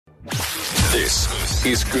This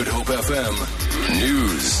is Good Hope FM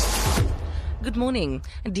News. Good morning.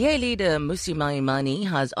 DA leader Mmusi Maimane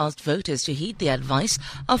has asked voters to heed the advice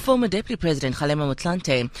of former Deputy President Kgalema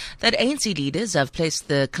Motlanthe that ANC leaders have placed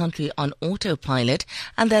the country on autopilot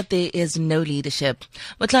and that there is no leadership.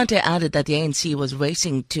 Motlanthe added that the ANC was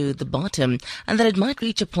racing to the bottom and that it might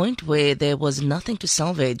reach a point where there was nothing to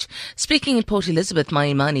salvage. Speaking in Port Elizabeth,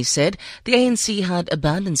 Maimane said the ANC had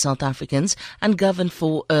abandoned South Africans and governed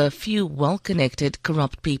for a few well-connected,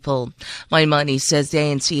 corrupt people. Maimane says the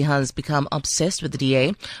ANC has become obsessed with the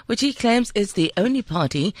DA, which he claims is the only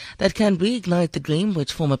party that can reignite the dream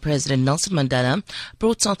which former President Nelson Mandela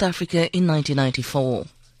brought South Africa in 1994.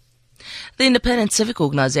 The Independent Civic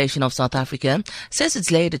Organisation of South Africa says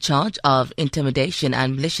it's laid a charge of intimidation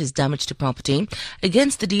and malicious damage to property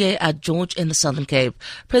against the DA at George in the Southern Cape.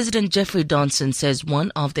 President Jeffrey Donson says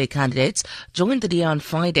one of their candidates joined the DA on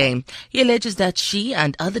Friday. He alleges that she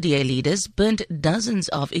and other DA leaders burnt dozens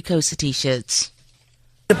of Ecosa t-shirts.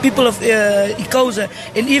 The people of Ecosa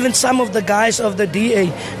and even some of the guys of the DA,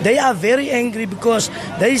 they are very angry because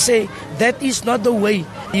they say that is not the way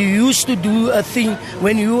you used to do a thing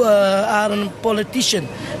when you are a politician.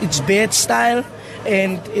 It's bad style,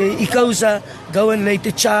 and Ecosa go and lay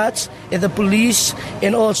the charge at the police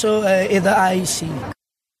and also at the IEC.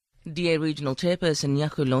 DA Regional Chairperson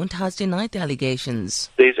Jaco Lont has denied the allegations.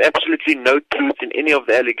 There's absolutely no truth in any of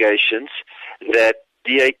the allegations that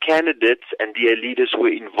DA candidates and DA leaders were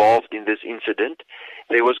involved in this incident.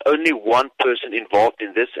 There was only one person involved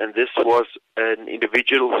in this, and this was an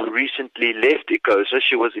individual who recently left Ecosa.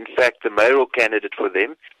 She was in fact the mayoral candidate for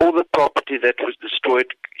them. All the property that was destroyed,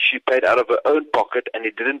 she paid out of her own pocket, and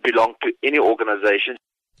it didn't belong to any organization.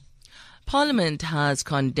 Parliament has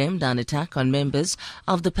condemned an attack on members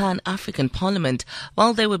of the Pan-African Parliament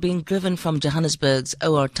while they were being driven from Johannesburg's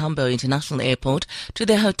O.R. Tambo International Airport to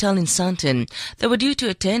their hotel in Sandton. They were due to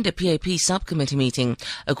attend a PAP subcommittee meeting.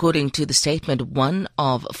 According to the statement, one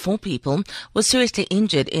of 4 people was seriously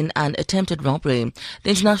injured in an attempted robbery.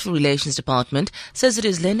 The International Relations Department says it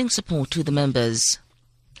is lending support to the members.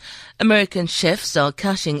 American chefs are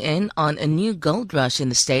cashing in on a new gold rush in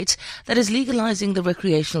the States that is legalizing the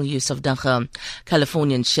recreational use of dagga.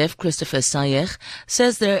 Californian chef Christopher Sayegh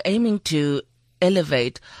says they're aiming to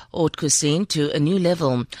elevate haute cuisine to a new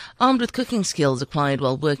level. Armed with cooking skills acquired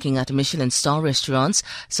while working at Michelin star restaurants,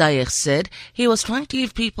 Sayegh said he was trying to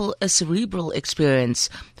give people a cerebral experience.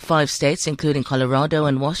 5 states, including Colorado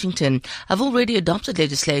and Washington, have already adopted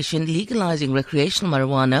legislation legalizing recreational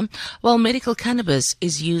marijuana, while medical cannabis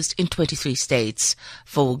is used in 23 states.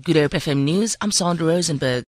 For Good Hope FM News, I'm Sandra Rosenberg.